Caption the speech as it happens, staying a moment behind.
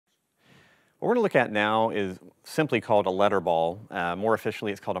What we're going to look at now is simply called a letter ball. More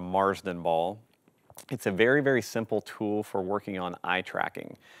officially, it's called a Marsden ball. It's a very, very simple tool for working on eye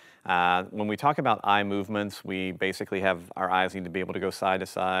tracking. When we talk about eye movements, we basically have our eyes need to be able to go side to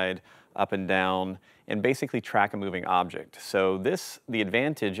side, up and down, and basically track a moving object. So the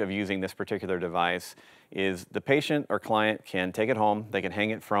advantage of using this particular device is the patient or client can take it home, they can hang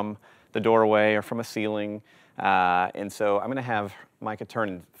it from the doorway or from a ceiling. And so I'm going to have Micah turn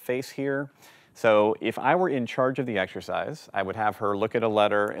and face here. So if I were in charge of the exercise, I would have her look at a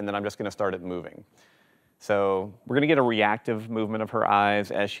letter and then I'm just going to start it moving. So we're going to get a reactive movement of her eyes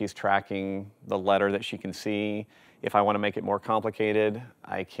as she's tracking the letter that she can see. If I want to make it more complicated,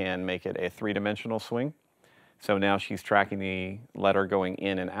 I can make it a three-dimensional swing. So now she's tracking the letter going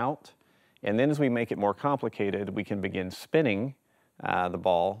in and out. And then as we make it more complicated, we can begin spinning the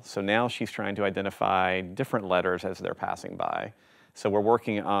ball. So now she's trying to identify different letters as they're passing by. So we're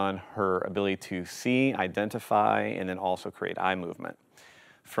working on her ability to see, identify, and then also create eye movement.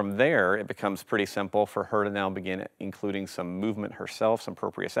 From there, it becomes pretty simple for her to now begin including some movement herself, some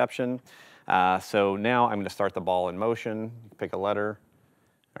proprioception. So now I'm going to start the ball in motion, pick a letter,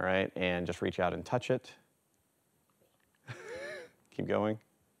 all right, and just reach out and touch it. Keep going.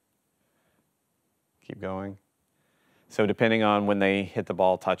 Keep going. So depending on when they hit the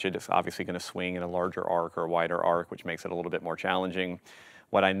ball, touch it, it's obviously going to swing in a larger arc or a wider arc, which makes it a little bit more challenging.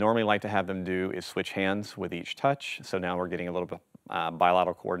 What I normally like to have them do is switch hands with each touch. So now we're getting a little bit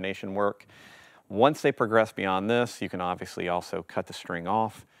bilateral coordination work. Once they progress beyond this, you can obviously also cut the string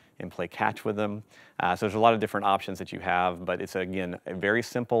off and play catch with them. So there's a lot of different options that you have, but it's, again, a very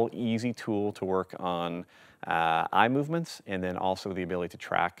simple, easy tool to work on eye movements and then also the ability to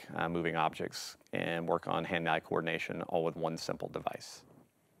track moving objects and work on hand-eye coordination all with one simple device.